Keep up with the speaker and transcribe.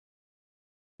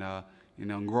You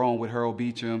know, growing with Harold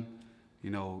Beecham, you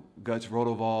know, Guts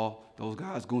Rotoval, those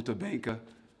guys, Gunther Banker,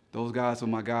 those guys were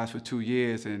my guys for 2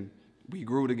 years, and we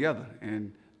grew together.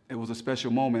 And it was a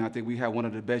special moment. I think we had one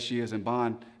of the best years in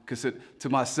Bonn, to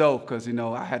myself, because, you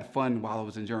know, I had fun while I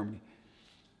was in Germany.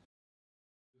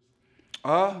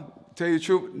 Tell you the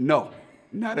truth, no,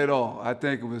 not at all. I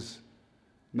think it was,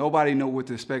 nobody knew what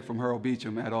to expect from Harold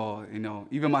Beecham at all, you know,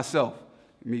 even myself,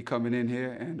 me coming in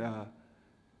here and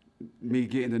me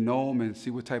getting to know him and see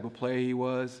what type of player he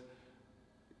was.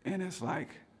 And it's like,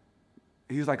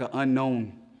 he was like an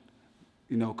unknown,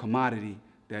 you know, commodity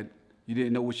that you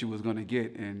didn't know what you was gonna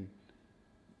get. And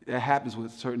that happens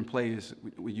with certain players.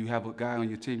 When you have a guy on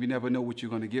your team, you never know what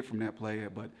you're gonna get from that player.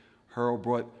 But Harold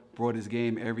brought his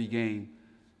game every game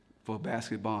for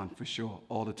Basket Bonn, for sure,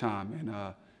 all the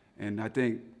time. And I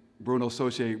think Bruno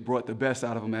Socé brought the best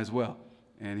out of him as well.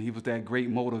 And he was that great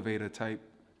motivator type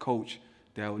coach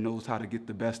that knows how to get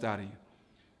the best out of you.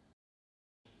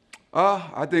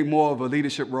 I think more of a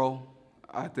leadership role.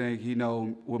 I think, you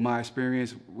know, with my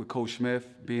experience with Coach Smith,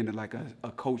 being like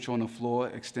a coach on the floor,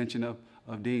 extension of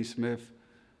Dean Smith,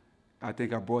 I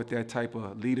think I brought that type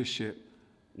of leadership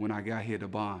when I got here to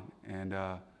Bonn. And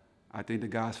I think the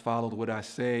guys followed what I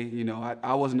say. You know,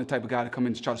 I wasn't the type of guy to come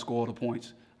in and try to score all the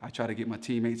points. I try to get my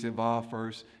teammates involved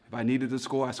first. If I needed to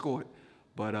score, I scored.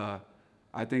 But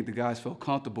I think the guys felt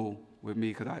comfortable with me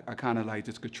because I kind of like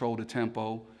just controlled the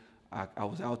tempo. I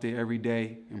was out there every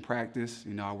day in practice.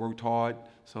 You know, I worked hard.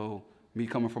 So me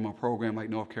coming from a program like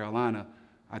North Carolina,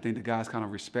 I think the guys kind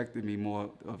of respected me more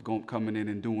of coming in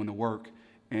and doing the work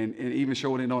and even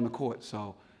showing it on the court.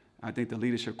 So I think the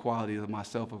leadership qualities of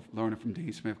myself of learning from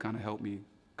Dean Smith kind of helped me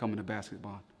come into Basket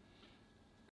Bonn.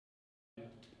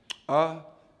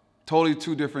 Totally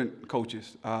two different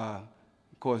coaches. Of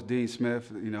course, Dean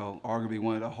Smith, you know, arguably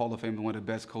one of the Hall of Fame, one of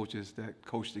the best coaches that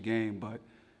coached the game. But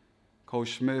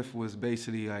Coach Smith was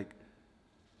basically like,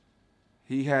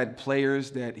 he had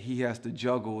players that he has to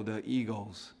juggle the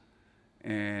egos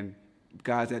and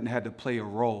guys that had to play a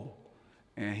role.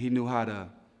 And he knew how to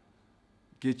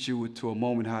get you to a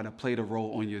moment how to play the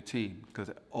role on your team. Because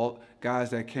all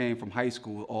guys that came from high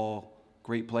school, all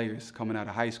great players coming out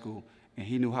of high school, and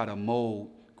he knew how to mold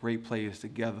great players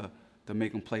together to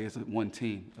make them play as one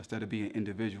team instead of being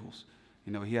individuals.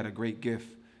 You know, he had a great gift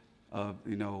of,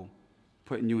 you know,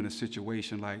 putting you in a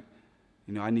situation like,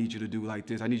 you know, I need you to do like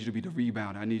this. I need you to be the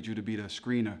rebounder. I need you to be the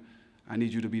screener. I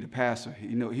need you to be the passer.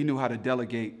 You know, he knew how to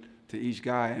delegate to each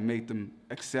guy and make them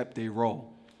accept their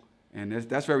role. And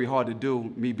that's very hard to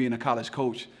do, me being a college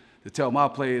coach, to tell my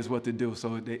players what to do.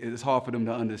 So it's hard for them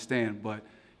to understand. But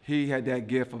he had that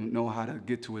gift of knowing how to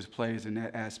get to his players in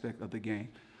that aspect of the game.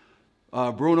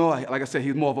 Bruno, like I said,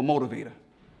 he's more of a motivator.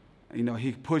 You know,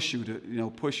 he push you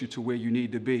to where you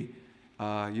need to be.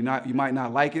 You might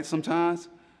not like it sometimes,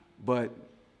 but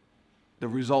the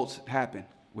results happen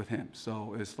with him.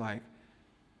 So it's like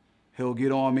he'll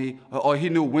get on me, or he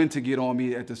knew when to get on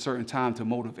me at a certain time to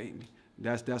motivate me.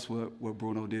 That's what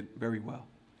Bruno did very well.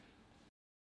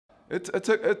 It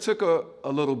took a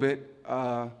little bit,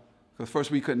 because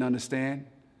first we couldn't understand,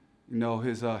 you know,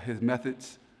 his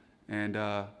methods,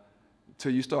 and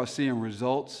till you start seeing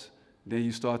results, then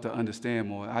you start to understand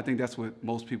more. I think that's what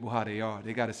most people, how they are.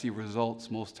 They got to see results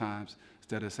most times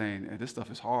instead of saying, hey, this stuff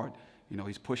is hard. You know,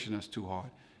 he's pushing us too hard.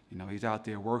 You know, he's out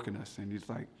there working us, and he's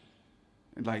like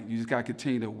you just got to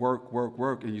continue to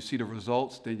work, and you see the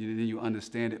results, then you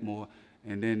understand it more,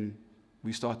 and then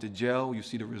we start to gel, you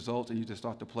see the results, and you just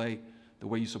start to play the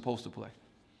way you're supposed to play.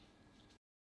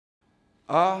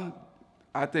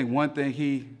 I think one thing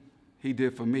he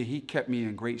did for me, he kept me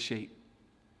in great shape.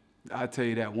 I'll tell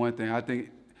you that one thing. I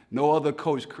think no other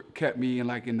coach kept me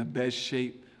in the best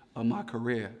shape of my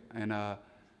career. And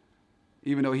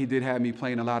even though he did have me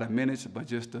playing a lot of minutes, but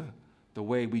just the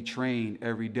way we train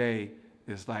every day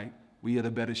is like we had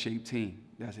a better shaped team.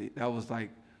 That was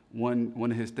like one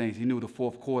of his things. He knew the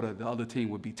fourth quarter the other team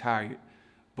would be tired,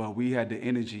 but we had the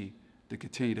energy to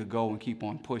continue to go and keep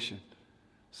on pushing.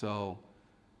 So,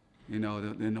 you know,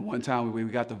 then the one time we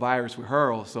got the virus with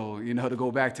Hurl, so, you know, to go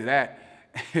back to that,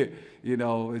 you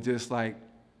know, it just like,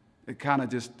 it kind of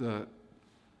just the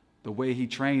way he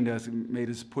trained us made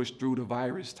us push through the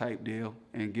virus type deal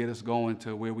and get us going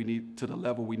to where to the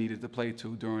level we needed to play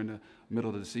to during the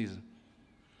middle of the season.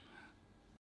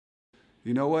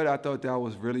 You know what? I thought that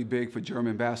was really big for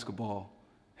German basketball,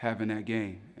 having that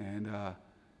game. And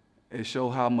it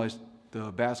showed how much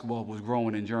the basketball was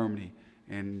growing in Germany,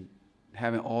 and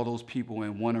having all those people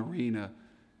in one arena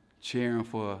cheering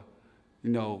for, you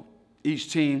know,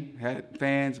 each team had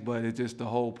fans, but it just, the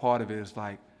whole part of it is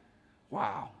like,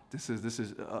 wow, this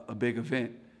is a big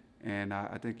event. And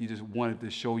I think you just wanted to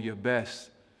show your best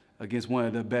against one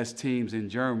of the best teams in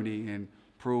Germany and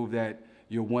prove that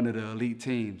you're one of the elite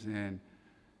teams. And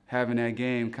having that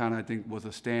game kind of, I think, was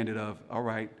a standard of, all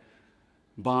right,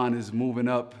 Bonn is moving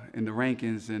up in the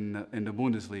rankings in the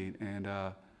Bundesliga. And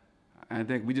I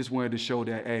think we just wanted to show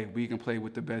that, hey, we can play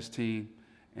with the best team.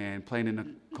 And playing in the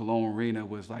Kölnarena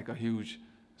was like a huge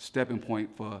stepping point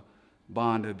for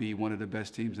Bonn to be one of the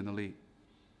best teams in the league.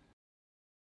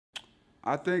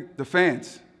 I think the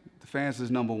fans is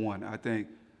number one. I think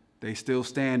they still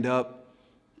stand up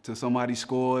till somebody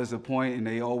scores a point, and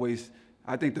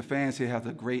I think the fans here have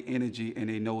a great energy, and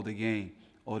they know the game,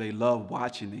 or they love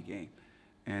watching the game,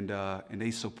 and they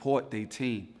support their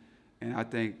team. And I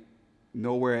think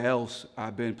nowhere else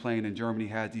I've been playing in Germany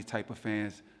has these type of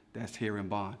fans that's here in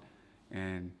Bonn.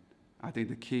 And I think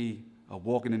the key of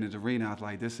walking in this arena, I was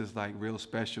like, this is like real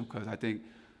special, because I think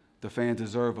the fans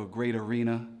deserve a great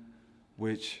arena,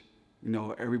 which, you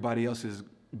know, everybody else is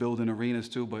building arenas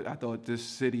too, but I thought this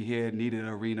city here needed an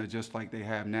arena just like they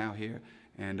have now here.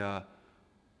 And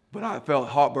but I felt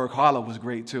Hardtberghalle was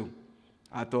great too.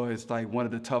 I thought it's like one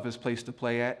of the toughest places to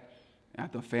play at. And I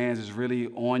thought fans is really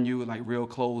on you, like real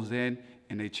closed in,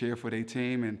 and they cheer for their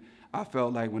team. And I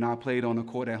felt like when I played on the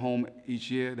court at home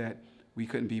each year that we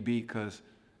couldn't be beat, because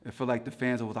it felt like the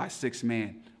fans was like 6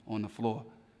 men on the floor.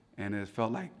 And it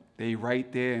felt like they right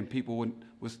there, and people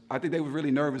I think they were really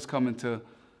nervous coming to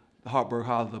the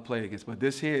Hardtberghalle to play against. But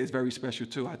this here is very special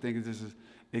too. I think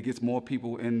it gets more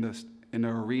people in the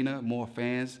arena, more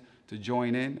fans to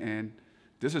join in, and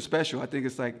this is special. I think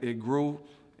it's like it grew,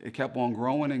 it kept on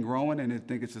growing and growing, and I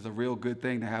think it's just a real good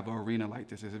thing to have an arena like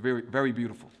this. It's very, very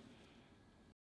beautiful.